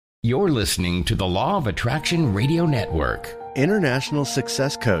You're listening to the Law of Attraction Radio Network. International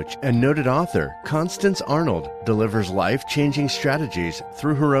success coach and noted author Constance Arnold delivers life-changing strategies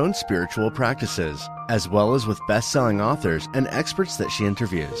through her own spiritual practices, as well as with best-selling authors and experts that she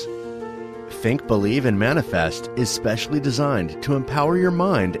interviews. Think, Believe, and Manifest is specially designed to empower your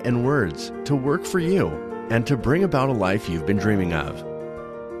mind and words to work for you and to bring about a life you've been dreaming of.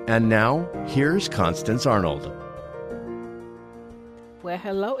 And now, here's Constance Arnold. Well,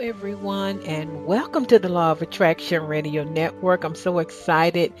 hello, everyone, and welcome to the Law of Attraction Radio Network. I'm so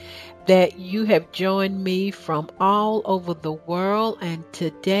excited that you have joined me from all over the world, and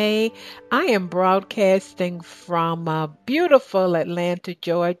today I am broadcasting from beautiful Atlanta,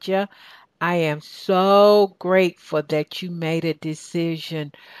 Georgia. I am so grateful that you made a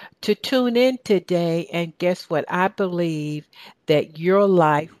decision to tune in today, and guess what? I believe that your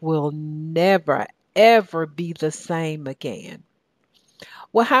life will never, ever be the same again.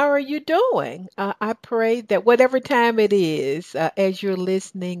 Well, how are you doing? I pray that whatever time it is, as you're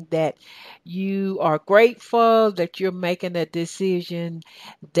listening, that you are grateful, that you're making a decision,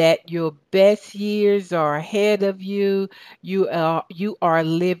 that your best years are ahead of you. You are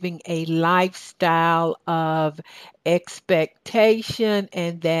living a lifestyle of expectation,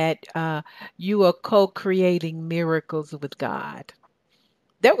 and that you are co-creating miracles with God.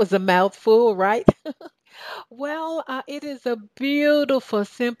 That was a mouthful, right? Well, it is a beautiful,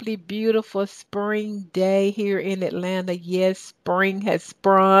 simply beautiful spring day here in Atlanta. Yes, spring has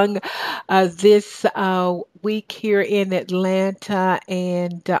sprung this week here in Atlanta,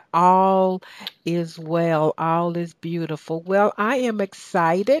 and all is well. All is beautiful. Well, I am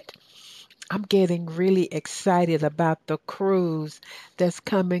excited. I'm getting really excited about the cruise that's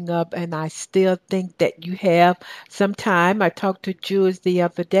coming up, and I still think that you have some time. I talked to Jules the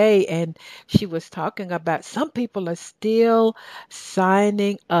other day, and she was talking about some people are still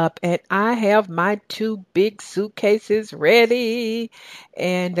signing up, and I have my two big suitcases ready,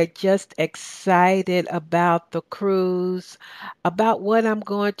 and just excited about the cruise, about what I'm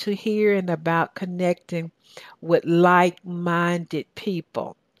going to hear, and about connecting with like-minded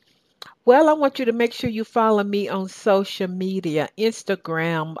people. Well, I want you to make sure you follow me on social media,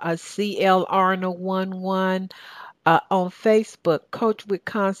 Instagram, CL Arnold11, on Facebook, Coach with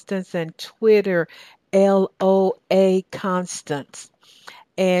Constance, and Twitter, LOA Constance.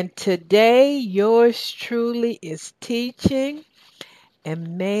 And today, yours truly is teaching.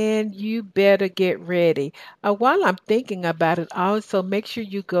 And man, you better get ready. While I'm thinking about it, also make sure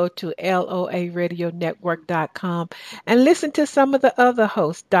you go to loaradionetwork.com and listen to some of the other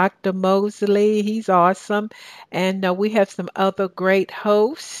hosts. Dr. Mosley, he's awesome. And we have some other great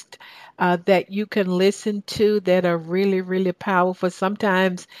hosts that you can listen to that are really, really powerful.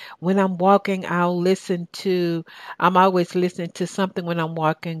 Sometimes when I'm walking, I'm always listening to something when I'm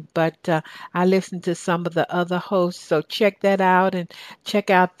walking, but I listen to some of the other hosts. So check that out, and check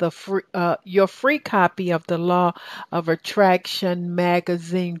out your free copy of the Law of Attraction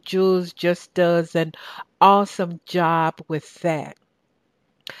magazine. Jules just does an awesome job with that.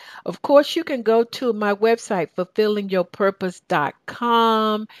 Of course, you can go to my website,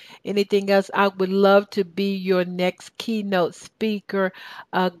 fulfillingyourpurpose.com. Anything else, I would love to be your next keynote speaker.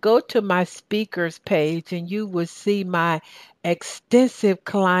 Go to my speakers page, and you will see my extensive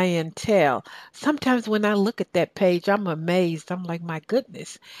clientele. Sometimes when I look at that page, I'm amazed. I'm like, my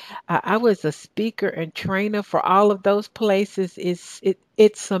goodness, I was a speaker and trainer for all of those places.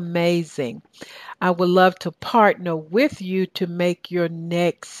 It's amazing. I would love to partner with you to make your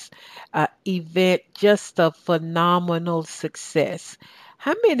next event just a phenomenal success.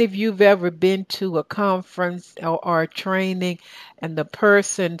 How many of you have ever been to a conference or a training, and the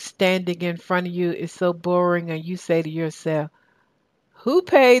person standing in front of you is so boring, and you say to yourself, who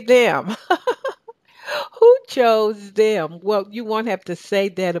paid them? Who chose them? Well, you won't have to say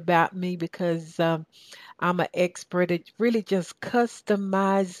that about me, because I'm an expert at really just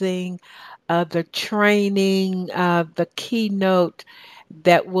customizing the training, the keynote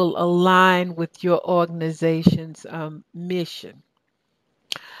that will align with your organization's mission.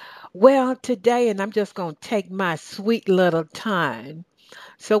 Well, today, and I'm just going to take my sweet little time.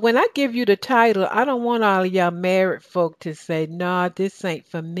 So when I give you the title, I don't want all of y'all married folk to say, no, this ain't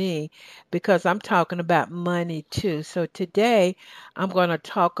for me, because I'm talking about money too. So today I'm going to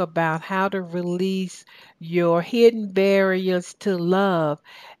talk about how to release your hidden barriers to love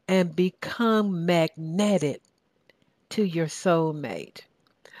and become magnetic to your soulmate.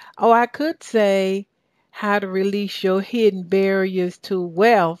 Oh, I could say how to release your hidden barriers to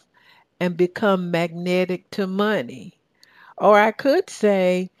wealth and become magnetic to money. Or I could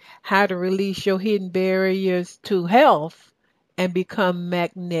say how to release your hidden barriers to health and become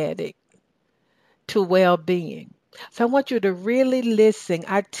magnetic to well-being. So I want you to really listen.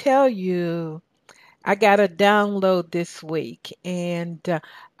 I tell you, I got a download this week, and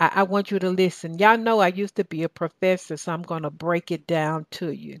I want you to listen. Y'all know I used to be a professor, so I'm going to break it down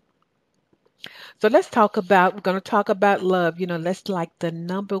to you. So we're going to talk about love. That's like the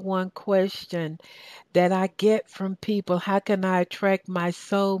number one question that I get from people. How can I attract my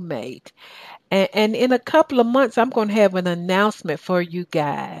soulmate? And in a couple of months, I'm going to have an announcement for you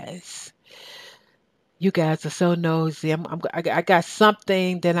guys. You guys are so nosy. I got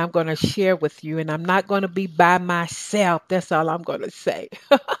something that I'm going to share with you, and I'm not going to be by myself. That's all I'm going to say.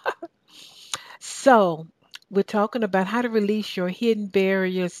 So, we're talking about how to release your hidden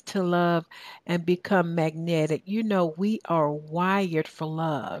barriers to love and become magnetic. We are wired for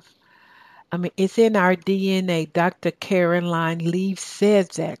love. I mean, it's in our DNA. Dr. Caroline Leaf says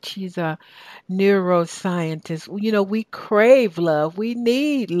that. She's a neuroscientist. We crave love. We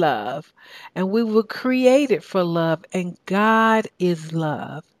need love. And we were created for love. And God is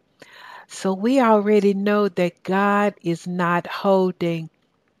love. So we already know that God is not holding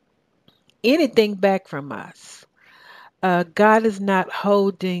anything back from us. God is not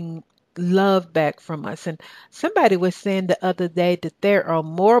holding love back from us. And somebody was saying the other day that there are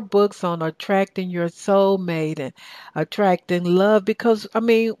more books on attracting your soulmate and attracting love because, I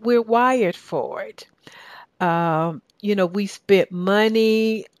mean, we're wired for it. We spent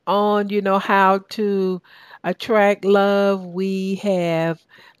money on, how to attract love. We have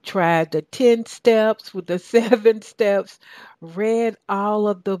tried the 10 steps with the 7 steps, read all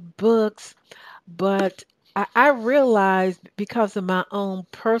of the books, but I realized because of my own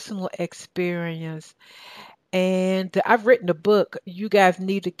personal experience, and I've written a book. You guys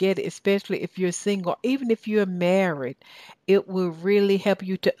need to get it, especially if you're single, even if you're married. It will really help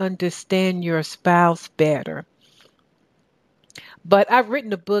you to understand your spouse better. But I've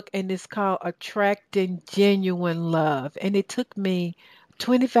written a book and it's called Attracting Genuine Love. And it took me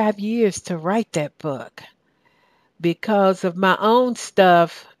 25 years to write that book because of my own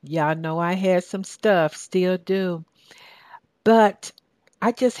stuff. Y'all know I had some stuff, still do. But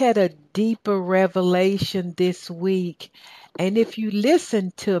I just had a deeper revelation this week. And if you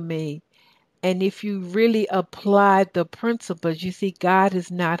listen to me, and if you really apply the principles, you see, God is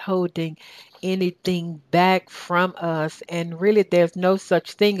not holding anything back from us. And really, there's no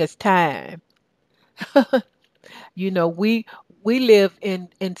such thing as time. We live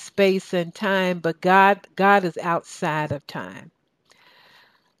in space and time, but God is outside of time.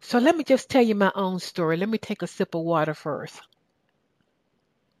 So let me just tell you my own story. Let me take a sip of water first.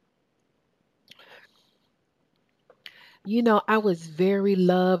 I was very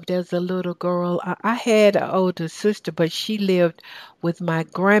loved as a little girl. I had an older sister, but she lived with my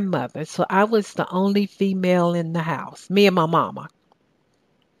grandmother. So I was the only female in the house, me and my mama.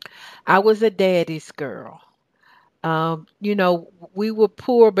 I was a daddy's girl. We were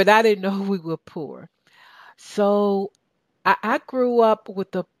poor, but I didn't know we were poor. So I grew up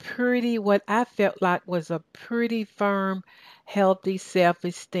with what I felt like was a pretty firm, healthy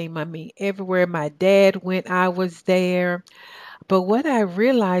self-esteem. I mean, everywhere my dad went, I was there. But what I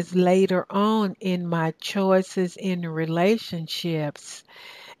realized later on in my choices in relationships,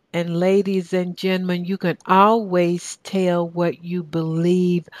 and ladies and gentlemen, you can always tell what you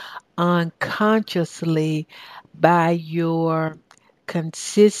believe unconsciously by your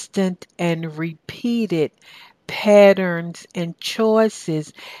consistent and repeated patterns and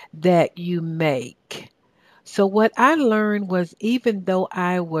choices that you make. So, what I learned was even though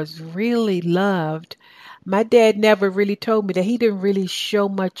I was really loved, my dad never really told me that he didn't really show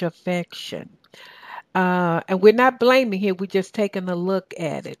much affection. And we're not blaming here, we're just taking a look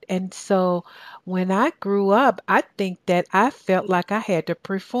at it. And so when I grew up, I think that I felt like I had to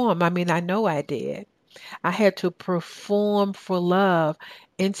perform. I mean, I know I did. I had to perform for love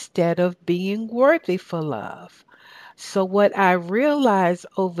instead of being worthy for love. So what I realized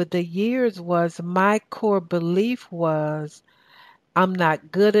over the years was my core belief was I'm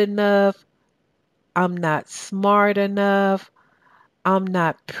not good enough. I'm not smart enough. I'm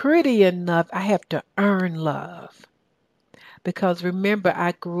not pretty enough. I have to earn love. Because remember,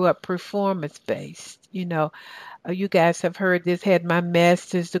 I grew up performance based. You guys have heard this, had my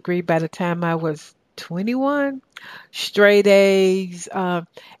master's degree by the time I was 21. Straight A's,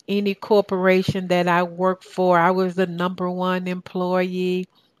 any corporation that I worked for, I was the number one employee.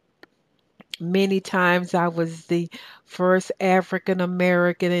 Many times I was the first African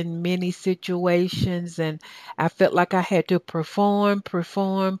American in many situations, and I felt like I had to perform,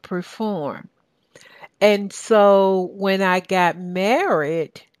 perform, perform. And so when I got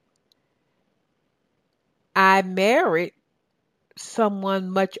married, I married someone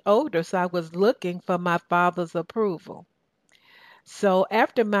much older, so I was looking for my father's approval. So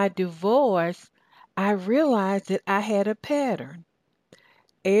after my divorce, I realized that I had a pattern.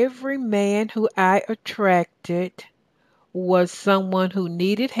 Every man who I attracted was someone who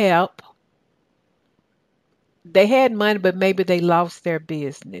needed help. They had money, but maybe they lost their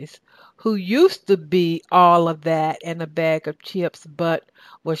business. Who used to be all of that and a bag of chips, but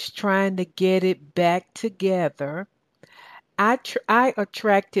was trying to get it back together. I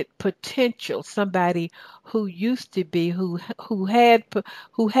attracted potential, somebody who used to be, who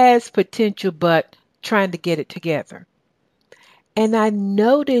has potential, but trying to get it together. And I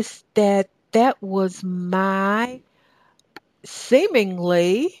noticed that that was my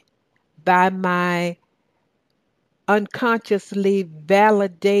seemingly by my unconsciously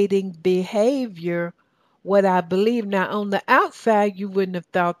validating behavior what I believe. Now, on the outside, you wouldn't have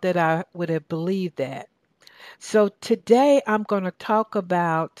thought that I would have believed that. So, today I'm going to talk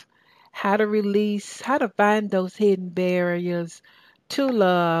about how to release, how to find those hidden barriers to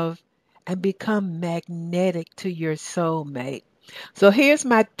love and become magnetic to your soulmate. So, here's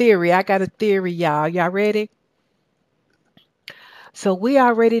my theory. I got a theory, y'all. Y'all ready? So we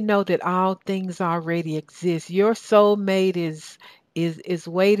already know that all things already exist. Your soulmate is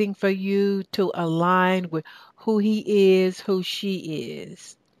waiting for you to align with who he is, who she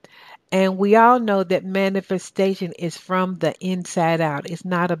is. And we all know that manifestation is from the inside out. It's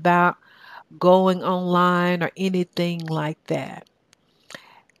not about going online or anything like that.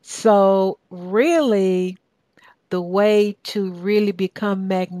 So really the way to really become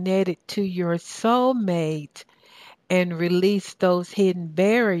magnetic to your soulmate and release those hidden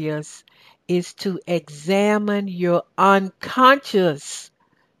barriers is to examine your unconscious,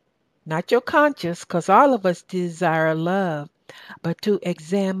 not your conscious, because all of us desire love, but to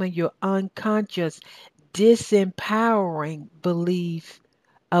examine your unconscious, disempowering belief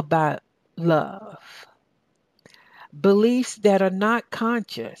about love. Beliefs that are not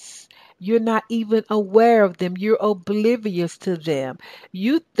conscious. You're not even aware of them. You're oblivious to them.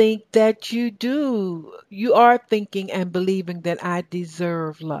 You think that you do. You are thinking and believing that I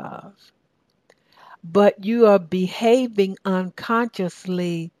deserve love. But you are behaving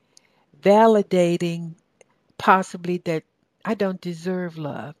unconsciously, validating possibly that I don't deserve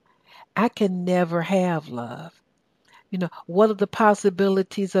love. I can never have love. What are the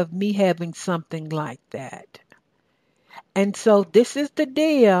possibilities of me having something like that? And so this is the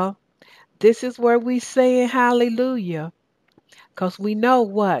deal. This is where we say hallelujah. Because we know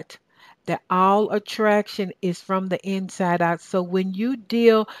what? That all attraction is from the inside out. So when you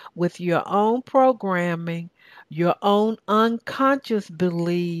deal with your own programming, your own unconscious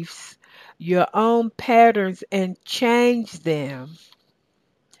beliefs, your own patterns, and change them,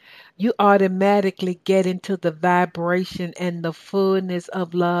 you automatically get into the vibration and the fullness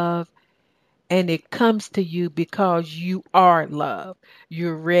of love. And it comes to you because you are love.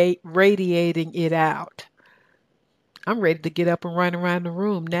 You're radiating it out. I'm ready to get up and run around the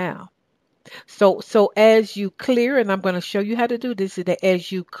room now. So as you clear, and I'm going to show you how to do this today,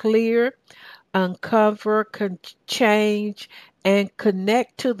 as you clear, uncover, change, and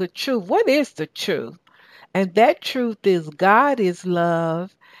connect to the truth. What is the truth? And that truth is God is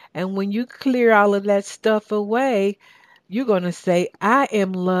love. And when you clear all of that stuff away, you're going to say, I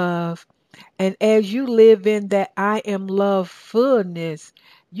am love. And as you live in that I am love fullness,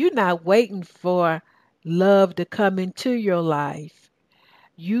 you're not waiting for love to come into your life.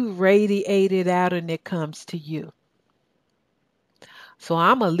 You radiate it out and it comes to you. So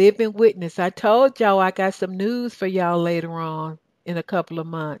I'm a living witness. I told y'all I got some news for y'all later on in a couple of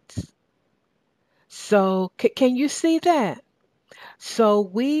months. So can you see that? So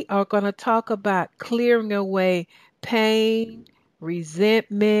we are going to talk about clearing away pain,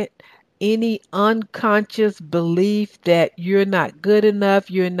 resentment, any unconscious belief that you're not good enough,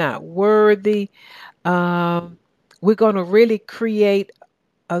 you're not worthy. Um, we're going to really create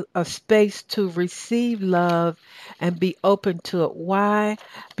a space to receive love and be open to it. Why?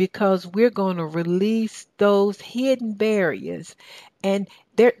 Because we're going to release those hidden barriers. And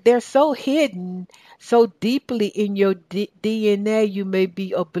they're so hidden, so deeply in your DNA, you may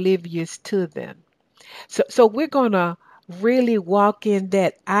be oblivious to them. So we're going to really walk in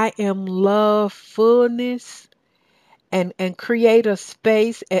that I am love fullness and create a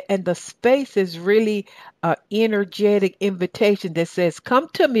space, and the space is really an energetic invitation that says, come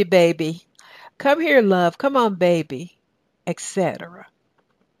to me, baby, come here, love, come on, baby, etc.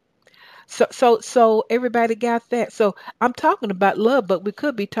 So everybody got that. So I'm talking about love, but we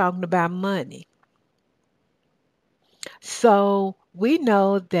could be talking about money. So we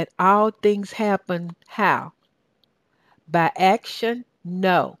know that all things happen how? By action?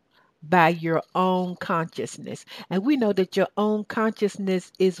 No. By your own consciousness. And we know that your own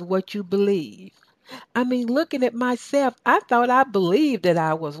consciousness is what you believe. I mean, looking at myself, I thought I believed that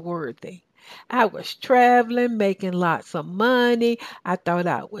I was worthy. I was traveling, making lots of money. I thought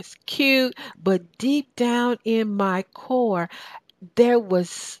I was cute. But deep down in my core, there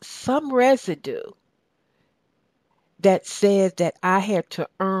was some residue that said that I had to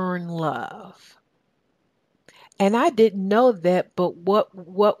earn love. And I didn't know that, but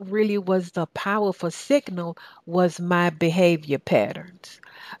what really was the powerful signal was my behavior patterns.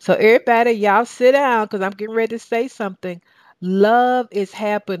 So everybody, y'all sit down because I'm getting ready to say something. Love is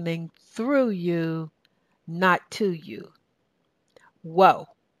happening through you, not to you. Whoa.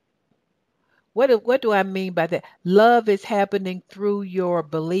 What do I mean by that? Love is happening through your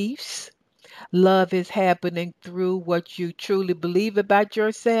beliefs. Love is happening through what you truly believe about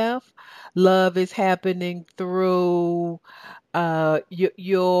yourself. Love is happening through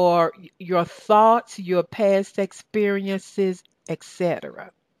your thoughts, your past experiences,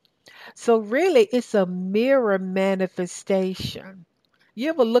 etc. So really, it's a mirror manifestation. You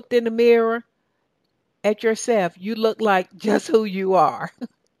ever looked in the mirror at yourself? You look like just who you are.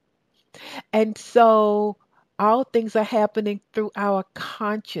 And so all things are happening through our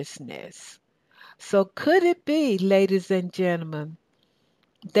consciousness. So could it be, ladies and gentlemen,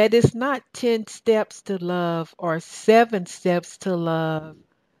 that it's not 10 steps to love or 7 steps to love?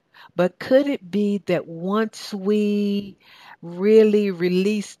 But could it be that once we really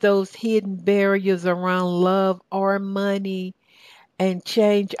release those hidden barriers around love or money and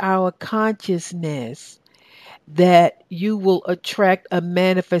change our consciousness, that you will attract a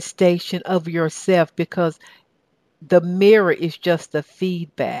manifestation of yourself because the mirror is just a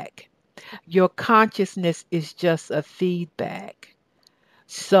feedback. Your consciousness is just a feedback.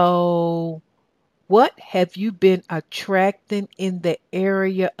 So, what have you been attracting in the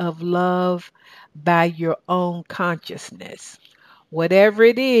area of love by your own consciousness? Whatever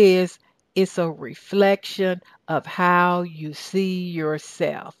it is, it's a reflection of how you see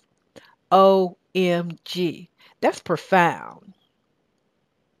yourself. OMG. That's profound.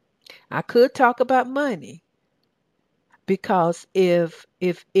 I could talk about money because if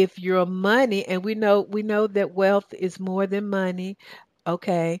your money, and we know that wealth is more than money,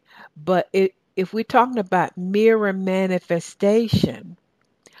 okay, but if we're talking about mirror manifestation,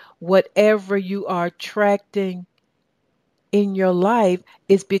 whatever you are attracting in your life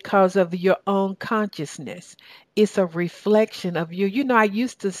is because of your own consciousness. It's a reflection of you. You know, I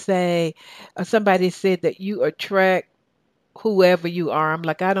used to say, somebody said that you attract whoever you are. I'm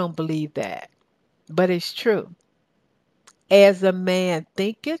like, I don't believe that, but it's true. As a man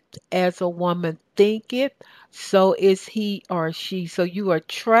thinketh, as a woman thinketh, so is he or she. So you are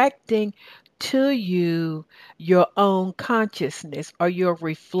attracting to you your own consciousness or your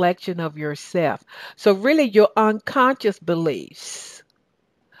reflection of yourself. So really your unconscious beliefs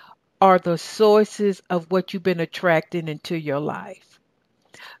are the sources of what you've been attracting into your life.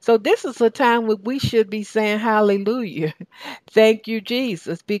 So this is a time when we should be saying hallelujah. Thank you,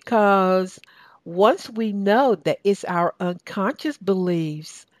 Jesus, because once we know that it's our unconscious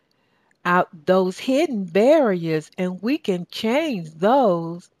beliefs, out those hidden barriers, and we can change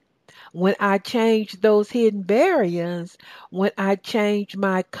those. When I change those hidden barriers, when I change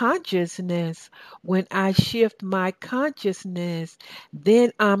my consciousness, when I shift my consciousness,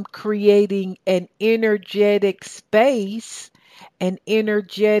 then I'm creating an energetic space, an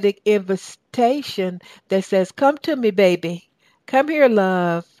energetic invitation that says, come to me, baby. Come here,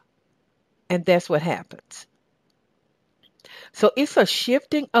 love. And that's what happens. So it's a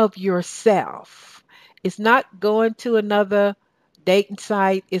shifting of yourself. It's not going to another dating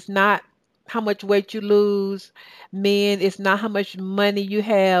site. It's not how much weight you lose. Men, it's not how much money you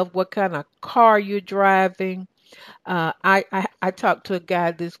have, what kind of car you're driving. I talked to a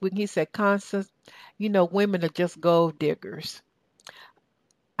guy this week. He said, Constance, women are just gold diggers.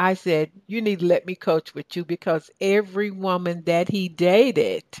 I said, you need to let me coach with you because every woman that he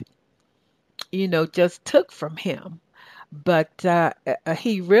dated, just took from him. But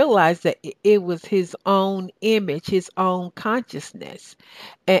he realized that it was his own image, his own consciousness,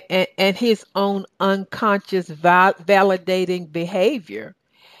 and his own unconscious validating behavior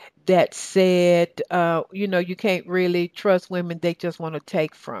that said, you can't really trust women. They just want to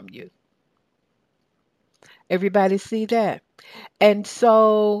take from you. Everybody see that? And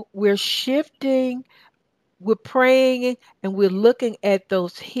so we're praying and we're looking at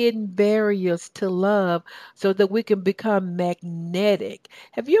those hidden barriers to love so that we can become magnetic.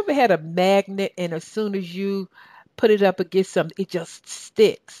 Have you ever had a magnet and as soon as you put it up against something, it just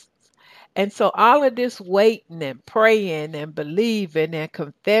sticks? And so all of this waiting and praying and believing and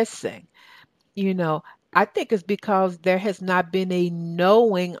confessing, you know, I think it's because there has not been a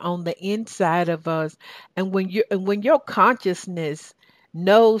knowing on the inside of us. And when your consciousness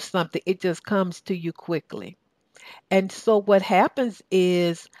knows something, it just comes to you quickly. And so what happens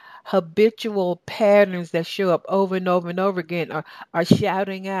is habitual patterns that show up over and over and over again are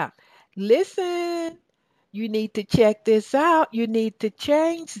shouting out, listen, you need to check this out. You need to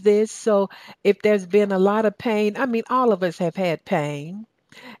change this. So if there's been a lot of pain, I mean, all of us have had pain,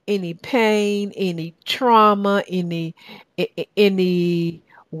 any trauma, any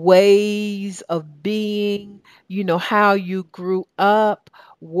ways of being, how you grew up,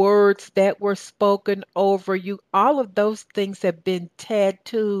 words that were spoken over you, all of those things have been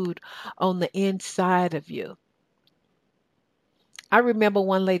tattooed on the inside of you. I remember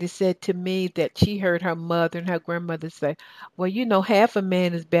one lady said to me that she heard her mother and her grandmother say, well, half a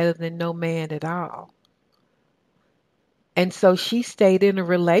man is better than no man at all. And so she stayed in a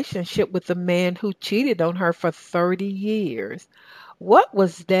relationship with a man who cheated on her for 30 years. What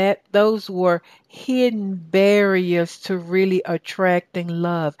was that? Those were hidden barriers to really attracting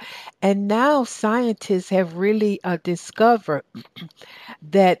love. And now scientists have really discovered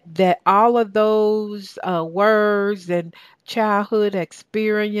that all of those words and childhood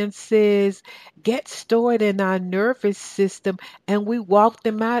experiences get stored in our nervous system, and we walk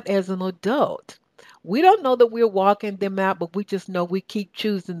them out as an adult. We don't know that we're walking them out, but we just know we keep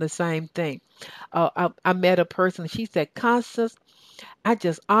choosing the same thing. I met a person, she said, Constance, I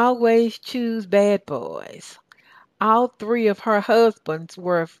just always choose bad boys. All three of her husbands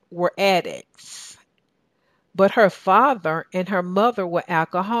were addicts, but her father and her mother were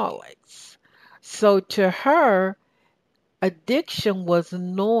alcoholics. So to her, addiction was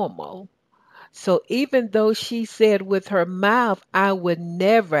normal. So even though she said with her mouth, I would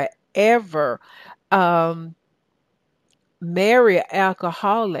never, ever um, marry an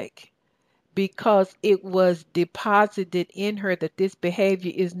alcoholic, because it was deposited in her that this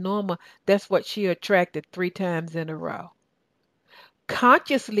behavior is normal, that's what she attracted 3 times in a row.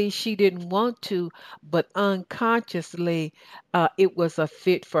 Consciously, she didn't want to, but unconsciously, it was a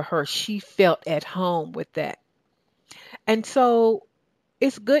fit for her. She felt at home with that. And so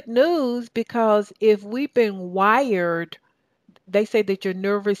it's good news, because if we've been wired, they say that your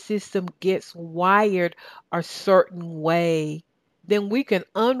nervous system gets wired a certain way, then we can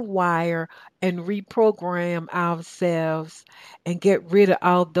unwire and reprogram ourselves and get rid of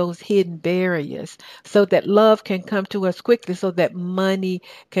all those hidden barriers so that love can come to us quickly, so that money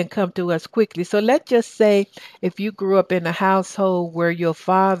can come to us quickly. So let's just say if you grew up in a household where your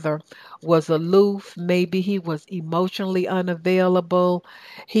father was aloof, maybe he was emotionally unavailable,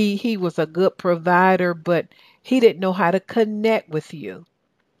 he was a good provider, but he didn't know how to connect with you.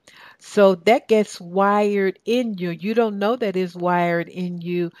 So that gets wired in you. You don't know that it's wired in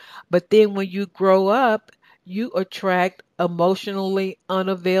you, but then when you grow up, you attract emotionally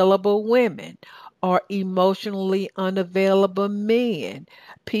unavailable women or emotionally unavailable men,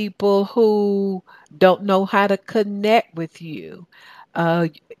 people who don't know how to connect with you. Uh,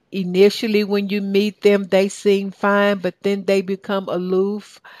 Initially, when you meet them, they seem fine, but then they become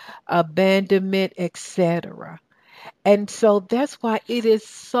aloof, abandonment, etc. And so that's why it is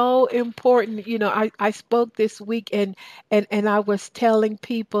so important. I spoke this week, and I was telling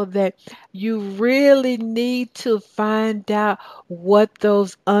people that you really need to find out what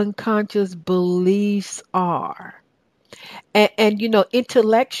those unconscious beliefs are. And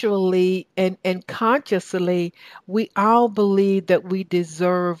intellectually and consciously, we all believe that we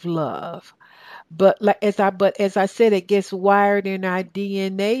deserve love. But as I said, it gets wired in our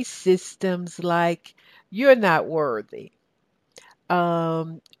DNA systems like you're not worthy,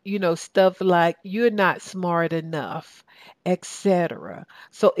 stuff like you're not smart enough, etc.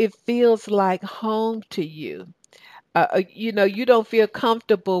 So it feels like home to you. You don't feel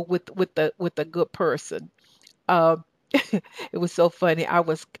comfortable with a good person. Um, it was so funny. I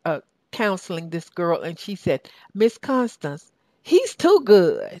was counseling this girl, and she said, Miss Constance, he's too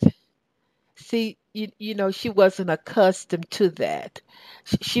good. See, she wasn't accustomed to that.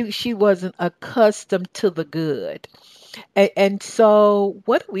 She wasn't accustomed to the good. And so,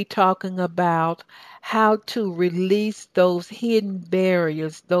 what are we talking about? How to release those hidden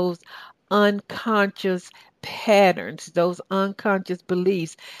barriers, those unconscious patterns, those unconscious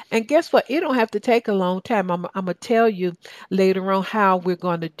beliefs. And guess what? It don't have to take a long time. I'm going to tell you later on how we're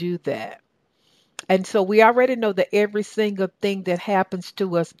going to do that. And so we already know that every single thing that happens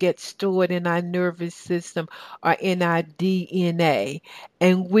to us gets stored in our nervous system or in our DNA.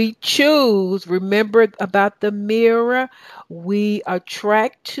 And we choose, remember about the mirror, we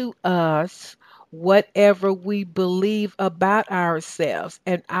attract to us whatever we believe about ourselves.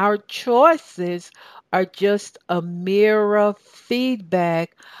 And our choices are just a mirror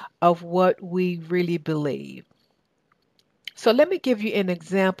feedback of what we really believe. So let me give you an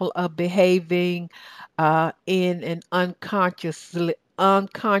example of behaving in an unconsciously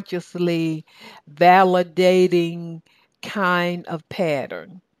validating kind of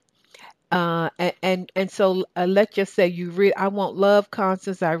pattern. And so let's just say I want love,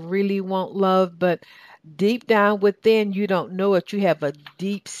 Constance. I really want love, but deep down within, you don't know it. You have a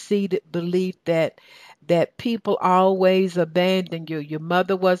deep-seated belief that people always abandon you. Your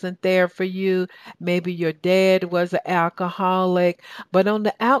mother wasn't there for you. Maybe your dad was an alcoholic, but on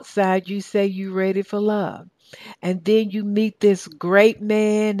the outside, you say you're ready for love. And then you meet this great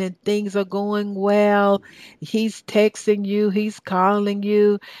man and things are going well. He's texting you, he's calling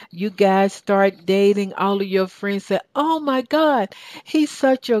you. You guys start dating. All of your friends say, "Oh my God, he's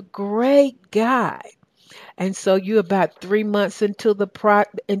such a great guy." And so you're about 3 months into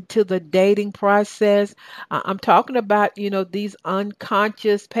the dating process. I'm talking about, these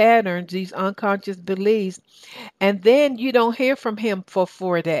unconscious patterns, these unconscious beliefs. And then you don't hear from him for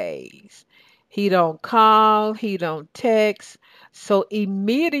 4 days. He don't call, he don't text. So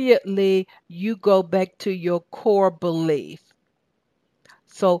immediately you go back to your core belief.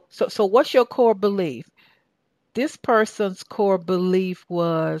 So what's your core belief? This person's core belief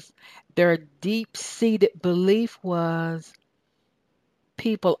was, their deep-seated belief was,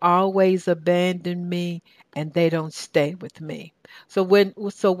 people always abandon me and they don't stay with me. So when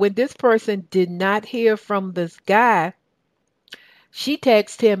this person did not hear from this guy, she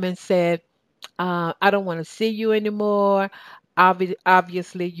texted him and said, I don't want to see you anymore.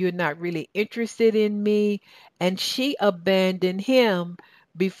 Obviously, you're not really interested in me. And she abandoned him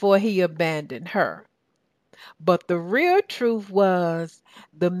before he abandoned her. But the real truth was,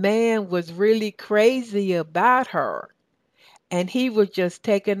 the man was really crazy about her and he was just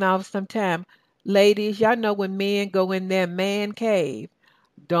taking off some time. Ladies, y'all know when men go in their man cave,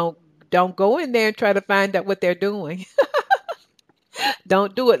 don't don't go in there and try to find out what they're doing.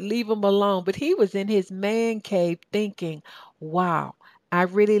 Don't do it. Leave him alone. But he was in his man cave thinking, wow, I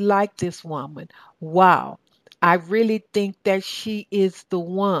really like this woman. Wow, I really think that she is the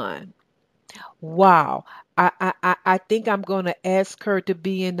one. Wow. I think I'm going to ask her to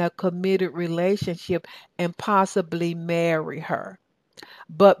be in a committed relationship and possibly marry her.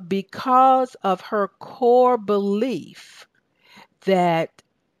 But because of her core belief, that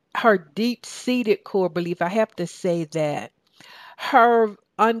her deep seated core belief, I have to say that her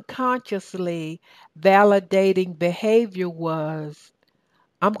unconsciously validating behavior was,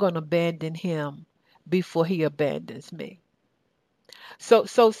 I'm going to abandon him before he abandons me.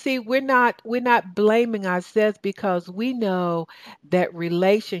 So see, we're not blaming ourselves because we know that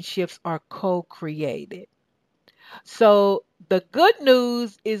relationships are co-created. So the good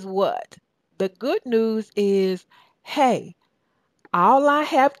news is what? The good news is, hey, all I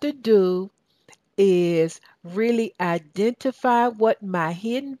have to do is really identify what my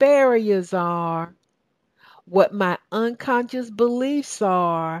hidden barriers are, what my unconscious beliefs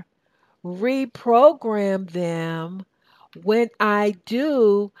are, reprogram them. When I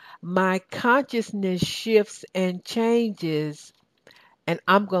do, my consciousness shifts and changes, and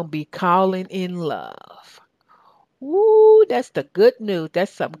I'm going to be calling in love. Ooh, that's the good news.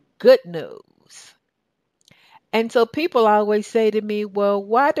 That's some good news. And so people always say to me, well,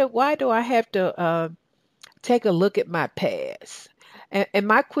 why do I have to take a look at my past? And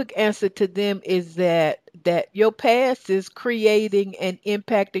my quick answer to them is that your past is creating and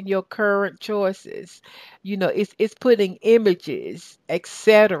impacting your current choices. It's putting images,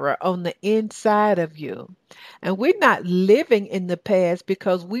 etc., on the inside of you. And we're not living in the past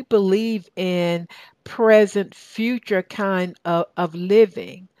because we believe in present future kind of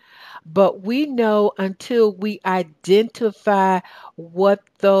living. But we know until we identify what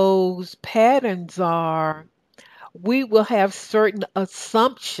those patterns are, we will have certain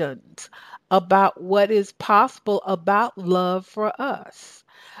assumptions about what is possible about love for us.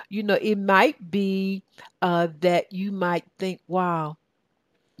 It might be that you might think, wow,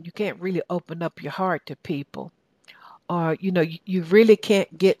 you can't really open up your heart to people. Or, you really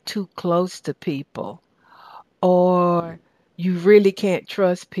can't get too close to people. Or you really can't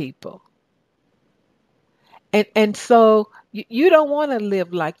trust people. And so you don't want to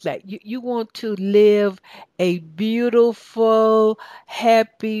live like that. You want to live a beautiful,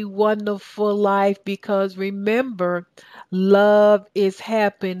 happy, wonderful life because remember, love is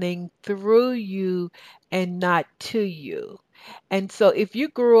happening through you and not to you. And so if you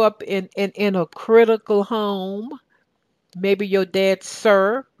grew up in a critical home, maybe your dad,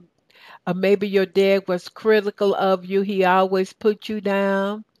 sir, or maybe your dad was critical of you. He always put you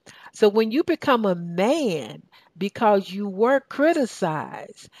down. So when you become a man, because you were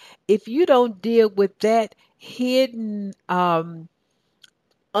criticized, if you don't deal with that hidden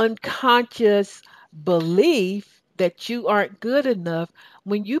unconscious belief that you aren't good enough,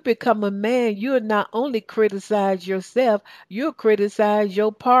 when you become a man, you'll not only criticize yourself, you'll criticize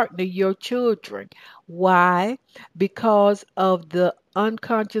your partner, your children. Why? Because of the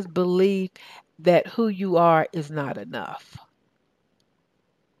unconscious belief that who you are is not enough.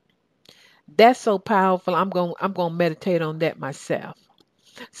 That's so powerful. I'm going to meditate on that myself.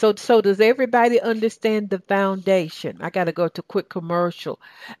 So does everybody understand the foundation? I got to go to quick commercial.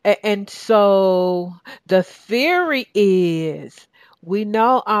 And so the theory is we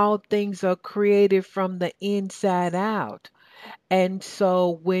know all things are created from the inside out. And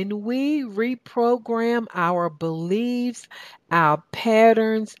so when we reprogram our beliefs, our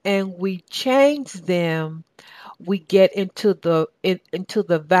patterns, and we change them, we get into the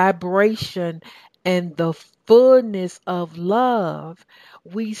vibration and the fullness of love.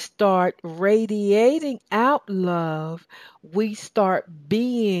 We start radiating out love. We start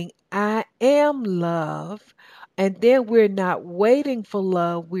being I am love. And then we're not waiting for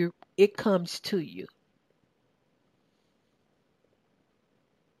love. It comes to you.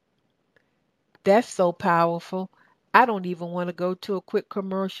 That's so powerful. I don't even want to go to a quick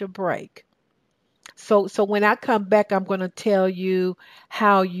commercial break. So when I come back, I'm going to tell you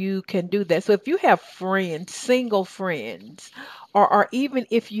how you can do that. So if you have friends, single friends, or even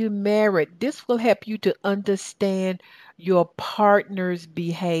if you married, this will help you to understand your partner's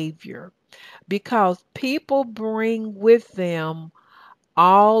behavior because people bring with them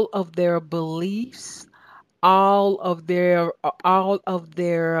all of their beliefs, all of their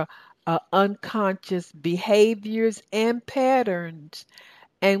unconscious behaviors and patterns.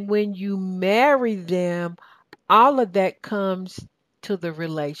 And when you marry them, all of that comes to the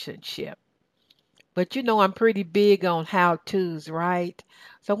relationship. But you know, I'm pretty big on how to's, right?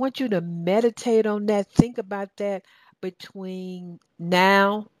 So I want you to meditate on that, think about that between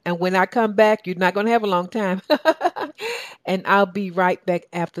now and when I come back. You're not going to have a long time. And I'll be right back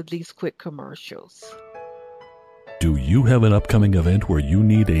after these quick commercials. Do you have an upcoming event where you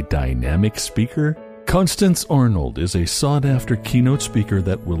need a dynamic speaker? Constance Arnold is a sought-after keynote speaker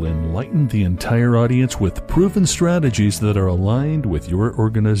that will enlighten the entire audience with proven strategies that are aligned with your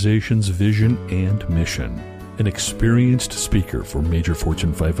organization's vision and mission. An experienced speaker for major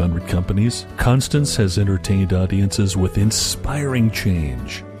Fortune 500 companies, Constance has entertained audiences with inspiring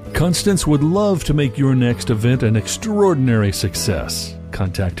change. Constance would love to make your next event an extraordinary success.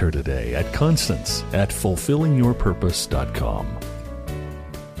 Contact her today at constance@fulfillingyourpurpose.com.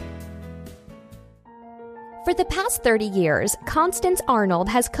 For the past 30 years, Constance Arnold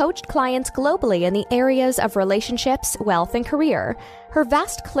has coached clients globally in the areas of relationships, wealth, and career. Her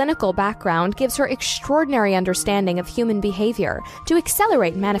vast clinical background gives her extraordinary understanding of human behavior to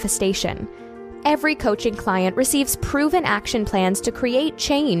accelerate manifestation. Every coaching client receives proven action plans to create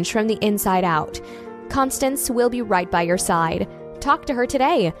change from the inside out. Constance will be right by your side. Talk to her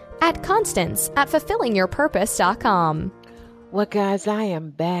today at constance@fulfillingyourpurpose.com. Well, guys, I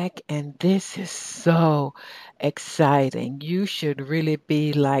am back, and this is so exciting. You should really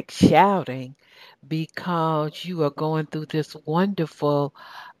be like shouting because you are going through this wonderful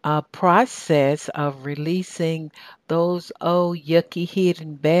process of releasing those old yucky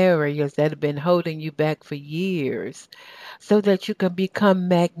hidden barriers that have been holding you back for years so that you can become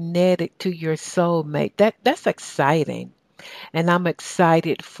magnetic to your soulmate. That's exciting. And I'm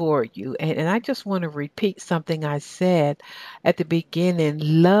excited for you. And I just want to repeat something I said at the beginning.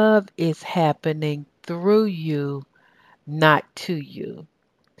 Love is happening through you, not to you.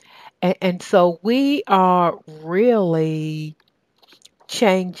 And so we are really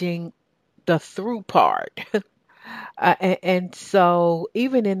changing the through part. And so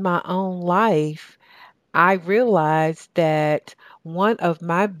even in my own life, I realized that one of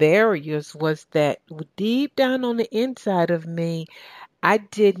my barriers was that deep down on the inside of me, I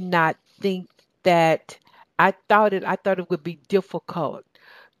did not think that I thought it would be difficult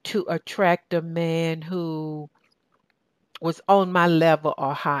to attract a man who was on my level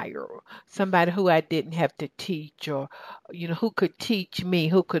or higher, somebody who I didn't have to teach, or who could teach me,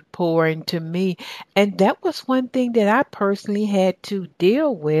 who could pour into me. And that was one thing that I personally had to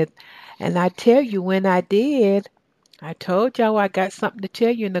deal with. And I tell you, when I did, I told y'all I got something to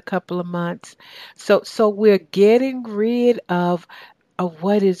tell you in a couple of months. So we're getting rid of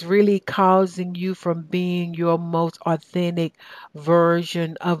what is really causing you from being your most authentic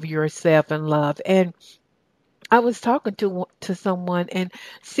version of yourself in love. And I was talking to someone, and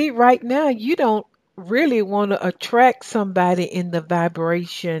see, right now you don't really want to attract somebody in the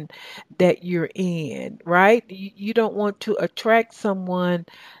vibration that you're in, right? You don't want to attract someone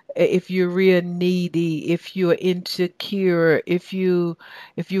if you're real needy, if you're insecure, if you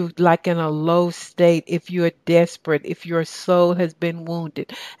like in a low state, if you're desperate, if your soul has been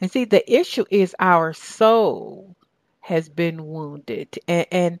wounded. And see, the issue is our soul has been wounded,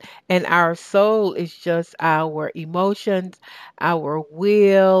 and our soul is just our emotions, our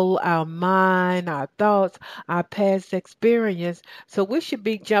will, our mind, our thoughts, our past experience. So we should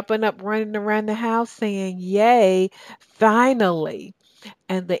be jumping up, running around the house saying, "Yay, finally."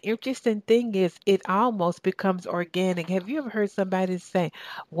 And the interesting thing is, it almost becomes organic. Have you ever heard somebody say,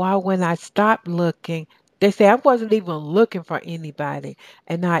 "Wow, when I stopped looking," they say, "I wasn't even looking for anybody,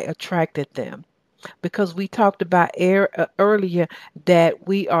 and I attracted them." Because we talked about earlier that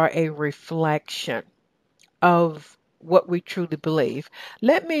we are a reflection of what we truly believe.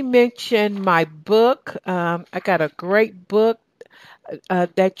 Let me mention my book. I got a great book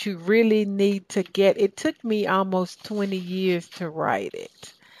that you really need to get. It took me almost 20 years to write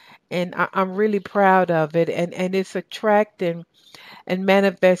it. And I'm really proud of it. And it's attracting and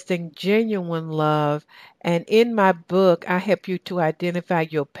manifesting genuine love. And in my book, I help you to identify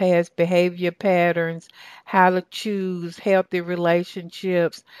your past behavior patterns, how to choose healthy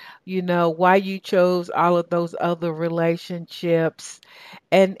relationships, why you chose all of those other relationships.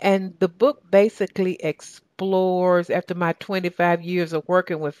 And the book basically explores, after my 25 years of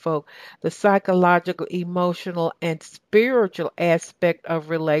working with folk, the psychological, emotional, and spiritual aspect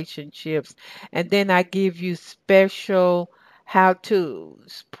of relationships. And then I give you special how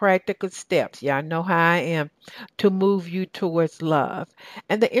to's, practical steps. Y'all know how I am, to move you towards love.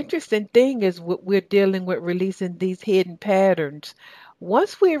 And the interesting thing is, we're dealing with releasing these hidden patterns.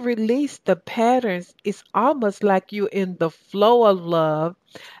 Once we release the patterns, it's almost like you're in the flow of love.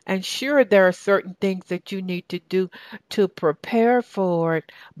 And sure, there are certain things that you need to do to prepare for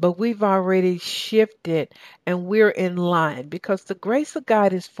it, but we've already shifted and we're in line because the grace of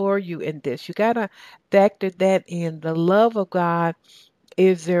God is for you in this. You got to factor that in. The love of God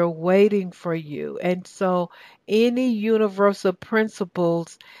is there waiting for you. And so, any universal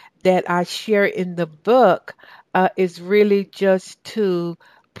principles that I share in the book is really just to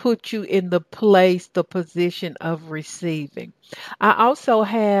put you in the place, the position of receiving. I also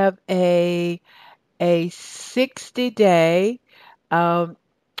have a 60-day um,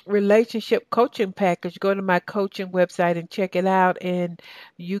 relationship coaching package. Go to my coaching website and check it out, and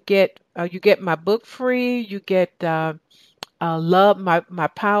you get my book free. You get love, my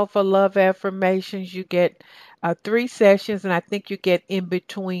powerful love affirmations. You get 3 sessions, and I think you get in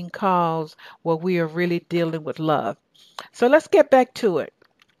between calls where we are really dealing with love. So let's get back to it.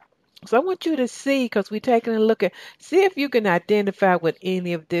 So I want you to see, because we're taking a look at, see if you can identify with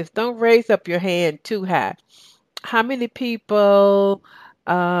any of this. Don't raise up your hand too high. How many people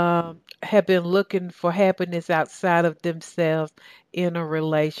have been looking for happiness outside of themselves in a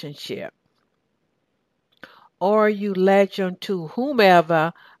relationship? Or you latch on to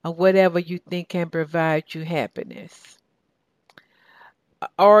whomever or whatever you think can provide you happiness?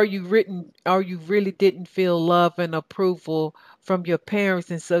 Or you really didn't feel love and approval from your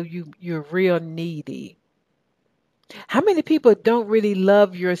parents, and so you're real needy? How many people don't really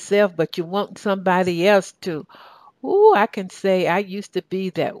love yourself, but you want somebody else to? Ooh, I can say I used to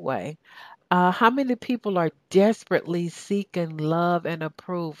be that way. How many people are desperately seeking love and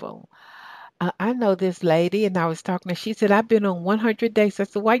approval? I know this lady, and I was talking to her. She said, "I've been on 100 dates." I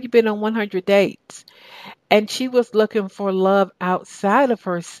said, "Why you been on 100 dates?" And she was looking for love outside of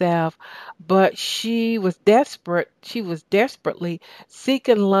herself, but she was desperate. She was desperately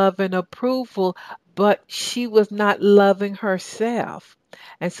seeking love and approval, but she was not loving herself.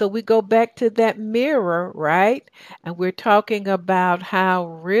 And so we go back to that mirror, right? And we're talking about how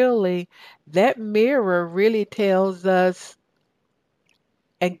really that mirror really tells us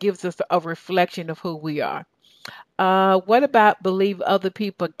and gives us a reflection of who we are. What about believe other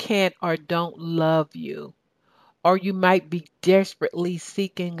people can't or don't love you? or you might be desperately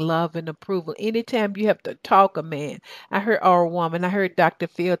seeking love and approval. Anytime you have to talk a man, or a woman, I heard Dr.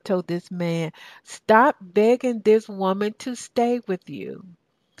 Phil told this man, stop begging this woman to stay with you.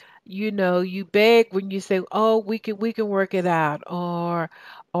 You beg when you say, "Oh, we can work it out," or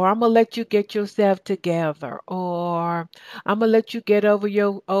 "I'm gonna let you get yourself together," or "I'm gonna let you get over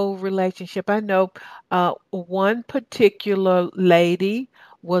your old relationship." I know one particular lady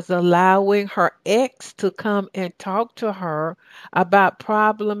was allowing her ex to come and talk to her about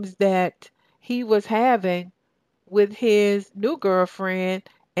problems that he was having with his new girlfriend,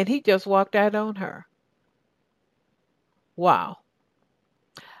 and he just walked out on her. Wow.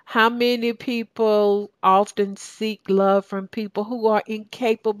 How many people often seek love from people who are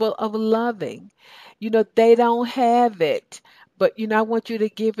incapable of loving? They don't have it, but I want you to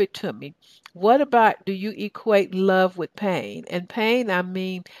give it to me. What about, do you equate love with pain? And pain, I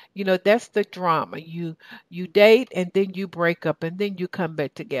mean, that's the drama. You date and then you break up and then you come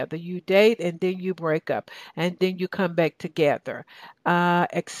back together. You date and then you break up and then you come back together,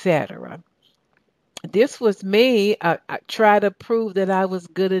 etc. This was me. I try to prove that I was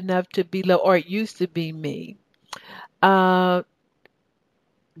good enough to be loved, or it used to be me. Uh,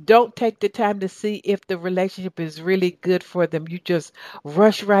 don't take the time to see if the relationship is really good for them. You just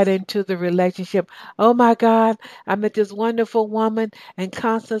rush right into the relationship. Oh my God, I met this wonderful woman, and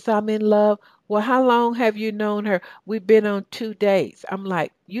Constance, I'm in love. Well, how long have you known her? We've been on 2 dates. I'm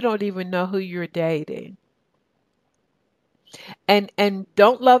like, you don't even know who you're dating. And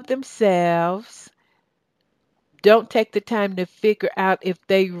don't love themselves, don't take the time to figure out if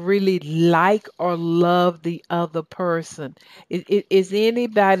they really like or love the other person. Is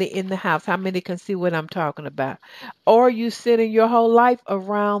anybody in the house? How many can see what I'm talking about? Or you sitting your whole life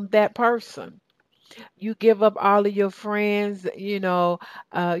around that person. You give up all of your friends, you're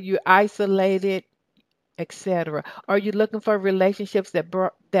isolated, etc. Are you looking for relationships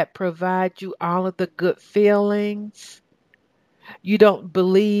that provide you all of the good feelings? You don't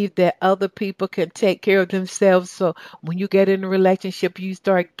believe that other people can take care of themselves, so when you get in a relationship you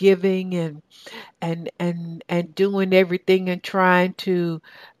start giving and doing everything and trying to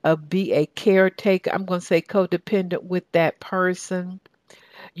be a caretaker. I'm going to say codependent with that person.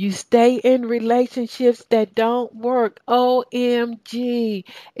 You stay in relationships that don't work. OMG.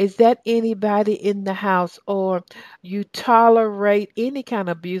 Is that anybody in the house? Or you tolerate any kind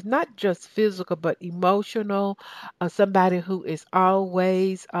of abuse, not just physical, but emotional. Somebody who is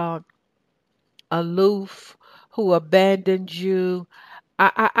always aloof, who abandons you.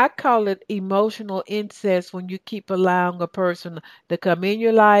 I call it emotional incest when you keep allowing a person to come in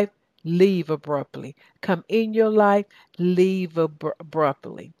your life, leave abruptly. Come in your life, leave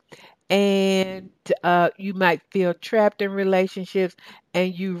abruptly. And you might feel trapped in relationships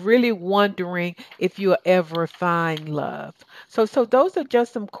and you really wondering if you'll ever find love. So those are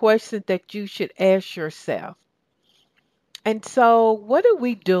just some questions that you should ask yourself. And so what are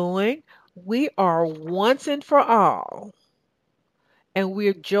we doing? We are once and for all. And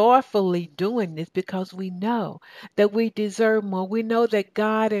we're joyfully doing this because we know that we deserve more. We know that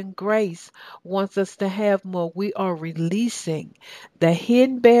God and grace wants us to have more. We are releasing the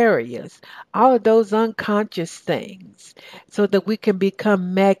hidden barriers, all of those unconscious things, so that we can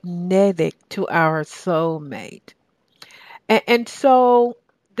become magnetic to our soulmate. And so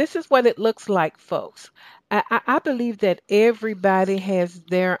this is what it looks like, folks. I believe that everybody has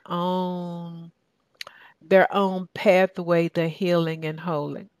their own pathway to healing and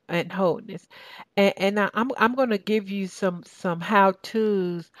wholeness. And I'm going to give you some how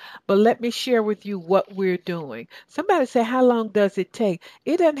to's, but let me share with you what we're doing. Somebody say, how long does it take?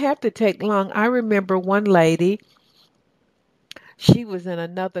 It doesn't have to take long. I remember one lady, she was in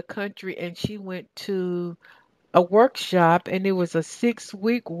another country and she went to a workshop, and it was a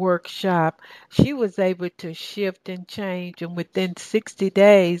 6-week workshop. She was able to shift and change, and within 60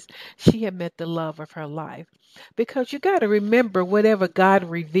 days she had met the love of her life. Because you got to remember, whatever God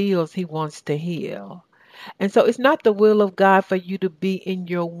reveals, he wants to heal. And so it's not the will of God for you to be in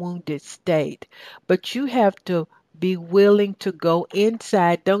your wounded state, but you have to be willing to go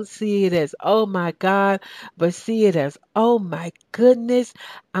inside. Don't see it as, oh my God, but see it as, oh my goodness,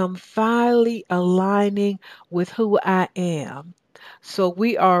 I'm finally aligning with who I am. So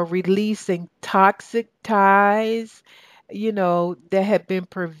we are releasing toxic ties, that have been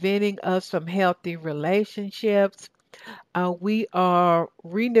preventing us from healthy relationships. We are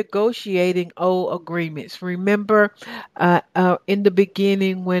renegotiating old agreements. Remember, in the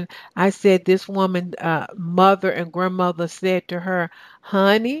beginning when I said this woman, mother and grandmother said to her,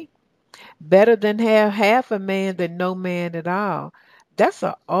 honey, better than have half a man than no man at all. That's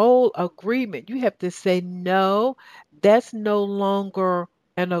an old agreement. You have to say, no, that's no longer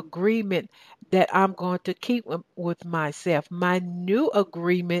an agreement that I'm going to keep with myself. My new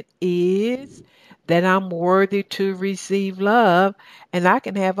agreement is that I'm worthy to receive love and I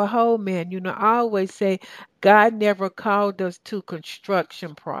can have a whole man. I always say God never called us to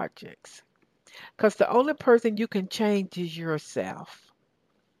construction projects because the only person you can change is yourself.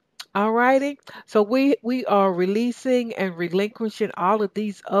 All righty. So we are releasing and relinquishing all of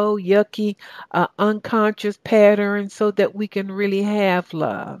these old yucky unconscious patterns so that we can really have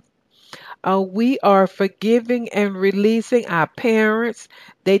love. We are forgiving and releasing our parents.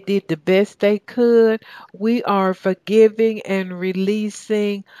 They did the best they could. We are forgiving and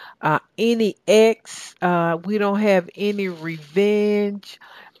releasing any ex. We don't have any revenge,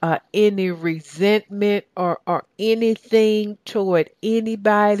 any resentment, or anything toward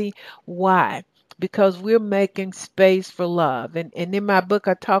anybody. Why? Because we're making space for love. And in my book,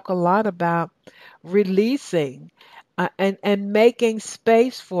 I talk a lot about releasing and making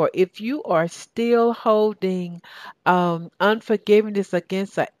space for if you are still holding unforgiveness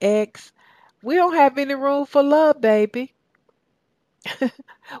against an ex, we don't have any room for love, baby.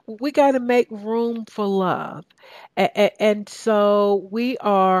 We got to make room for love. And so we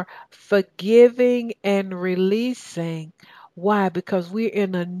are forgiving and releasing. Why? Because we're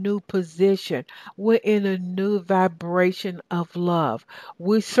in a new position. We're in a new vibration of love.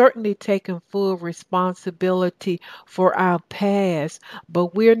 We're certainly taking full responsibility for our past,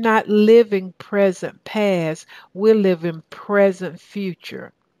 but we're not living present past. We're living present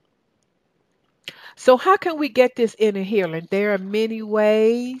future. So, how can we get this inner healing? There are many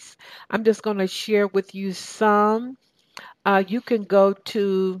ways. I'm just going to share with you some. You can go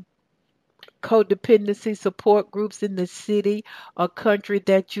to codependency support groups in the city or country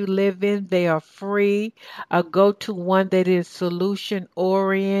that you live in. They are free. Go to one that is solution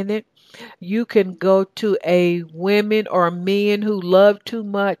oriented. You can go to a women or men who love too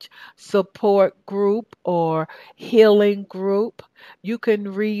much support group or healing group. You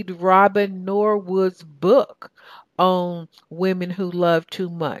can read Robin Norwood's book on women who love too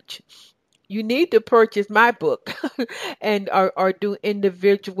much. You need to purchase my book and or do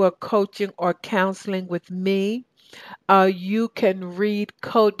individual coaching or counseling with me. You can read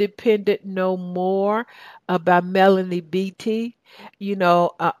Codependent No More by Melanie Beattie,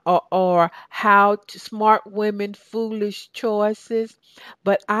 or How to Smart Women Foolish Choices.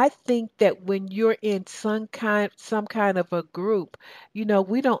 But I think that when you're in some kind of a group,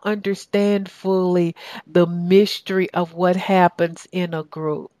 we don't understand fully the mystery of what happens in a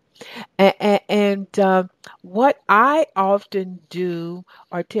group. And what I often do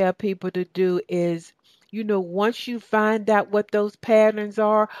or tell people to do is, once you find out what those patterns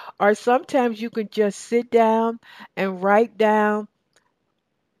are, or sometimes you can just sit down and write down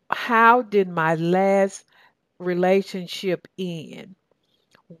how did my last relationship end?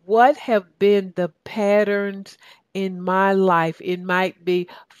 What have been the patterns in my life? It might be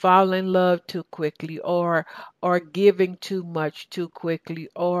fall in love too quickly or giving too much too quickly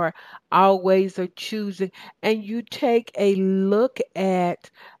or always are choosing. And you take a look at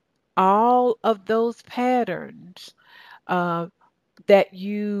all of those patterns uh, that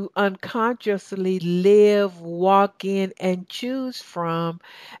you unconsciously live, walk in, and choose from.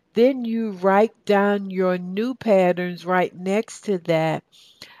 Then you write down your new patterns right next to that.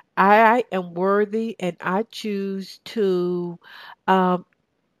 I am worthy and I choose to um,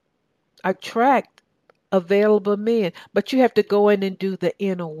 attract available men. But you have to go in and do the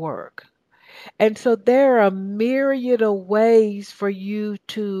inner work. And so there are a myriad of ways for you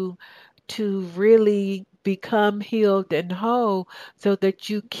to really become healed and whole so that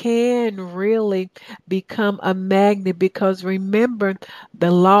you can really become a magnet because remember the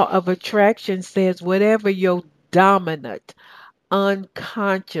law of attraction says whatever your dominant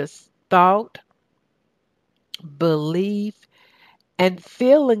unconscious thought, belief, and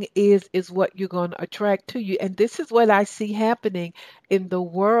feeling is what you're going to attract to you. And this is what I see happening in the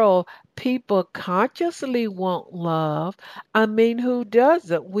world. People consciously want love. I mean, who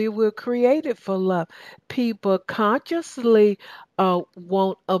doesn't? We were created for love. People consciously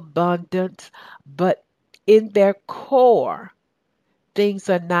want abundance, but in their core things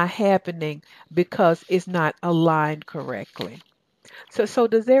are not happening because it's not aligned correctly. So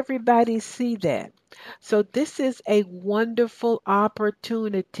does everybody see that? So this is a wonderful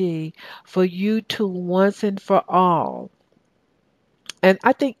opportunity for you to once and for all. And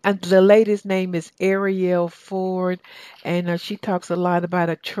I think the lady's name is Ariel Ford, and she talks a lot about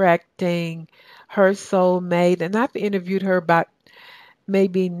attracting her soulmate. And I've interviewed her about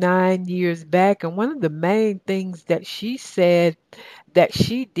maybe 9 years back. And one of the main things that she said that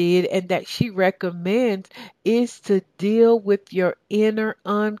she did and that she recommends is to deal with your inner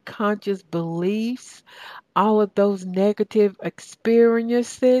unconscious beliefs, all of those negative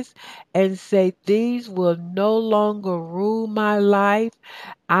experiences, and say, these will no longer rule my life.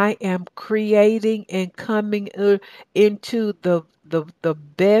 I am creating and coming into the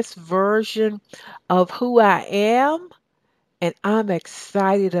best version of who I am, and I'm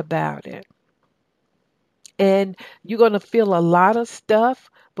excited about it. And you're going to feel a lot of stuff,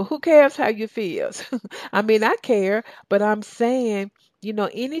 but who cares how you feel? I mean, I care, but I'm saying,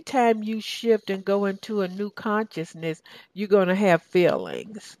 anytime you shift and go into a new consciousness, you're going to have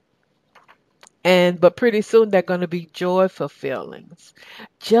feelings. But pretty soon they're going to be joyful feelings.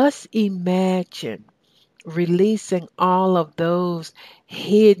 Just imagine releasing all of those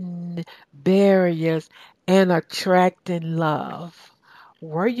hidden barriers and attracting love.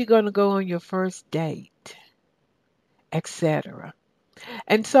 Where are you going to go on your first date, etc.?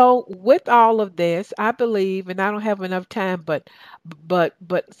 And so with all of this, I believe, and I don't have enough time, but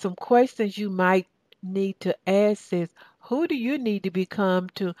some questions you might need to ask is, who do you need to become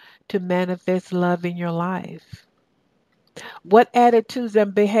to manifest love in your life? What attitudes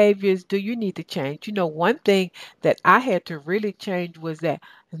and behaviors do you need to change? One thing that I had to really change was that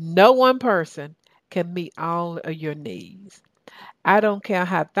no one person can meet all of your needs. I don't care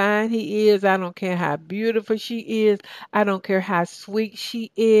how fine he is. I don't care how beautiful she is. I don't care how sweet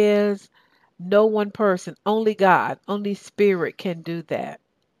she is. No one person, only God, only Spirit can do that.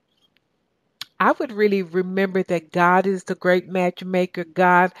 I would really remember that God is the great matchmaker.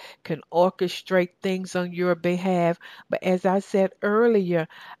 God can orchestrate things on your behalf. But as I said earlier,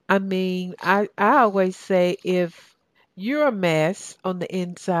 I mean, I always say, if you're a mess on the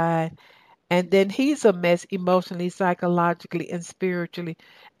inside, and then he's a mess emotionally, psychologically, and spiritually,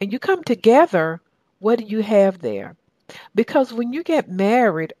 and you come together, what do you have there? Because when you get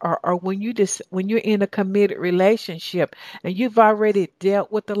married, or when you're in a committed relationship and you've already dealt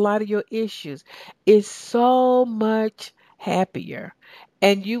with a lot of your issues, it's so much happier,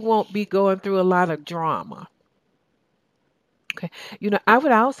 and you won't be going through a lot of drama. Okay. I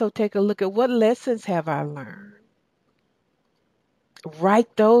would also take a look at, what lessons have I learned?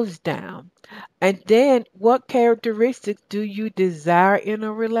 Write those down. And then, what characteristics do you desire in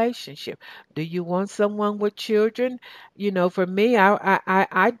a relationship? Do you want someone with children? For me,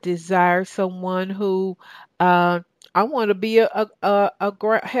 I desire someone who, uh, I want to be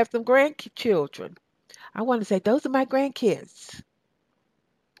have some grandchildren. I want to say, those are my grandkids.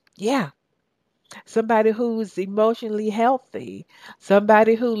 Yeah. Somebody who's emotionally healthy,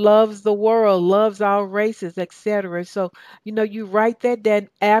 somebody who loves the world, loves all races, etc. So, you write that down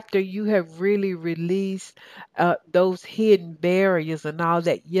after you have really released those hidden barriers and all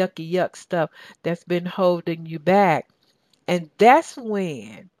that yucky yuck stuff that's been holding you back. And that's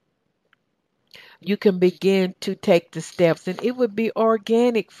when you can begin to take the steps. And it would be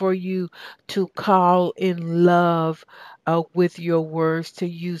organic for you to call in love with your words, to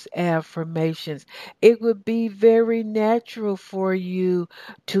use affirmations. It would be very natural for you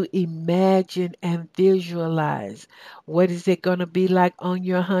to imagine and visualize. What is it going to be like on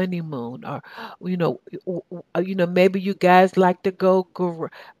your honeymoon? Or, maybe you guys like to go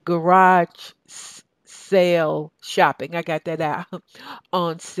garage sale shopping. I got that out.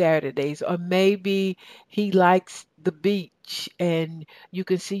 On Saturdays, or maybe he likes the beach and you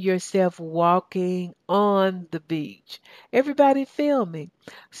can see yourself walking on the beach. Everybody filming.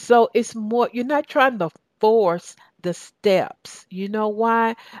 So it's more, you're not trying to force the steps. You know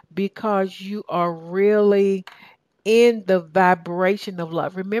why? Because you are really in the vibration of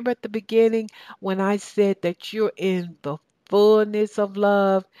love. Remember at the beginning when I said that you're in the fullness of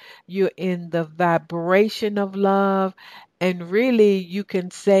love, you're in the vibration of love, and really you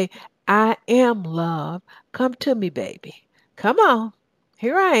can say, I am love. Come to me, baby. Come on.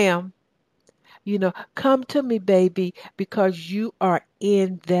 Here I am. Come to me, baby, because you are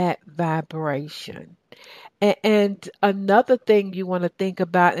in that vibration. And another thing you want to think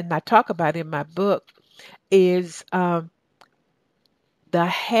about, and I talk about in my book, is the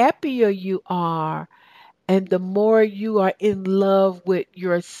happier you are and the more you are in love with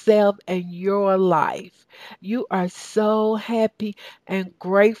yourself and your life. You are so happy and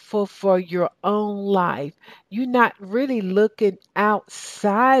grateful for your own life. You're not really looking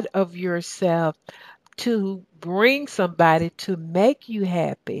outside of yourself to bring somebody to make you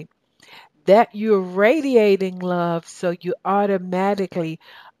happy. That you're radiating love, so you automatically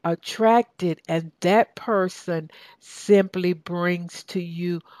attracted, and that person simply brings to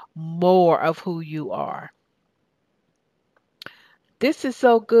you more of who you are. this is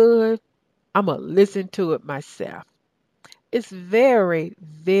so good, I'm going to listen to it myself. It's very,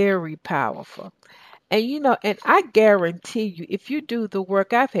 very powerful. And and I guarantee you, if you do the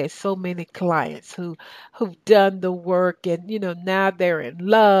work, I've had so many clients who've done the work, and now they're in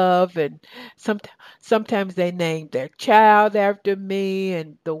love, and sometimes they name their child after me,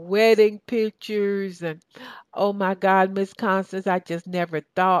 and the wedding pictures, and oh my God, Miss Constance, I just never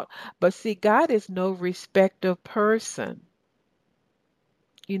thought. But see, God is no respecter of person.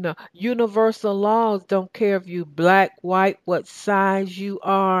 Universal laws don't care if you black, white, what size you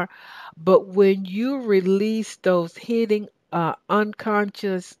are. But when you release those hidden,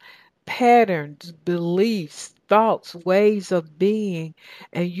 unconscious patterns, beliefs, thoughts, ways of being,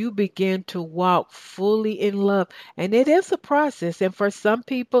 and you begin to walk fully in love, and it is a process, and for some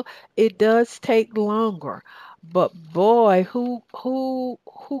people, it does take longer. But boy, who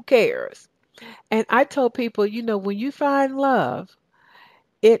cares? And I told people, when you find love,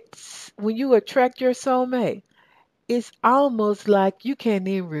 it's when you attract your soulmate, it's almost like you can't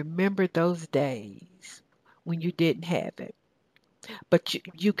even remember those days when you didn't have it. But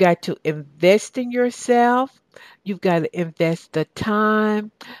you got to invest in yourself. You've got to invest the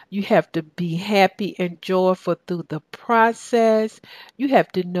time. You have to be happy and joyful through the process. You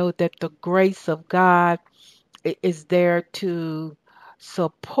have to know that the grace of God is there to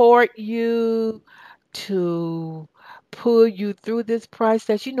support you, to pull you through this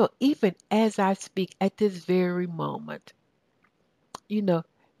process. Even as I speak at this very moment, you know,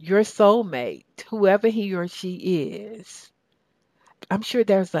 your soulmate, whoever he or she is, I'm sure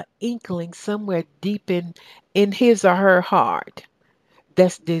there's an inkling somewhere deep in his or her heart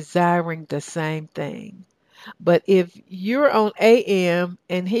that's desiring the same thing. But if you're on AM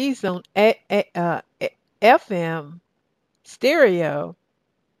and he's on FM stereo,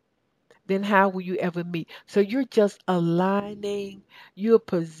 then how will you ever meet? So you're just aligning, you're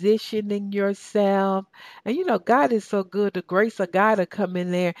positioning yourself. And God is so good. The grace of God will come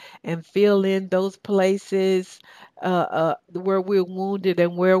in there and fill in those places where we're wounded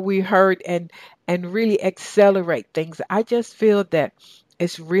and where we hurt, and really accelerate things. I just feel that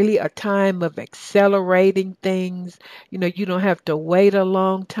it's really a time of accelerating things. You don't have to wait a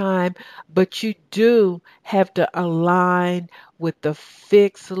long time, but you do have to align with the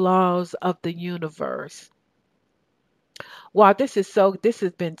fixed laws of the universe. Wow, this has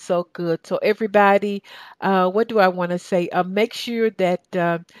been so good. So everybody, what do I want to say? Make sure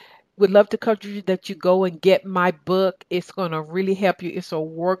that would love to encourage you that you go and get my book. It's going to really help you. It's a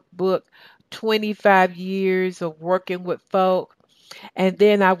workbook, 25 years of working with folk. And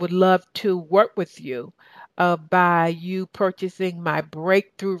then I would love to work with you by you purchasing my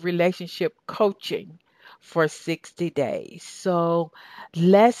breakthrough relationship coaching for 60 days. So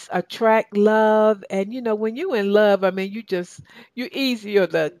let's attract love. And when you're in love, I mean, you're easier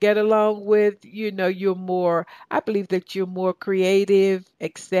to get along with. You're more, I believe that you're more creative,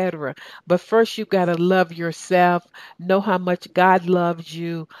 etc. But first, you got to love yourself, know how much God loves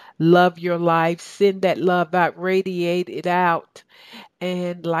you, love your life, send that love out, radiate it out.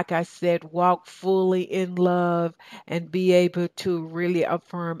 And like I said, walk fully in love and be able to really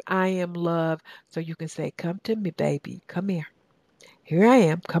affirm, I am love. So you can say, come to me, baby. Come here. Here I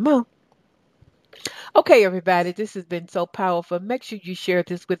am. Come on. Okay, everybody, this has been so powerful. Make sure you share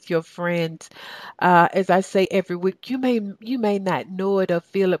this with your friends. As I say every week, you may not know it or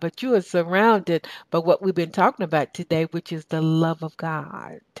feel it, but you are surrounded by what we've been talking about today, which is the love of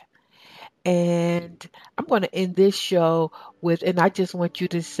God. And I'm going to end this show and I just want you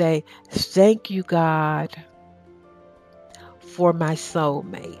to say, thank you, God, for my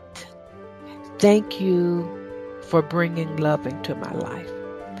soulmate. Thank you for bringing love into my life.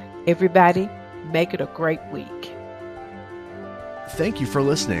 Everybody, make it a great week. Thank you for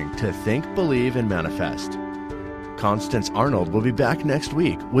listening to Think, Believe, and Manifest. Constance Arnold will be back next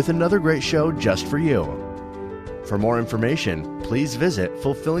week with another great show just for you. For more information, please visit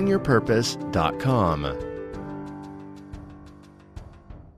fulfillingyourpurpose.com.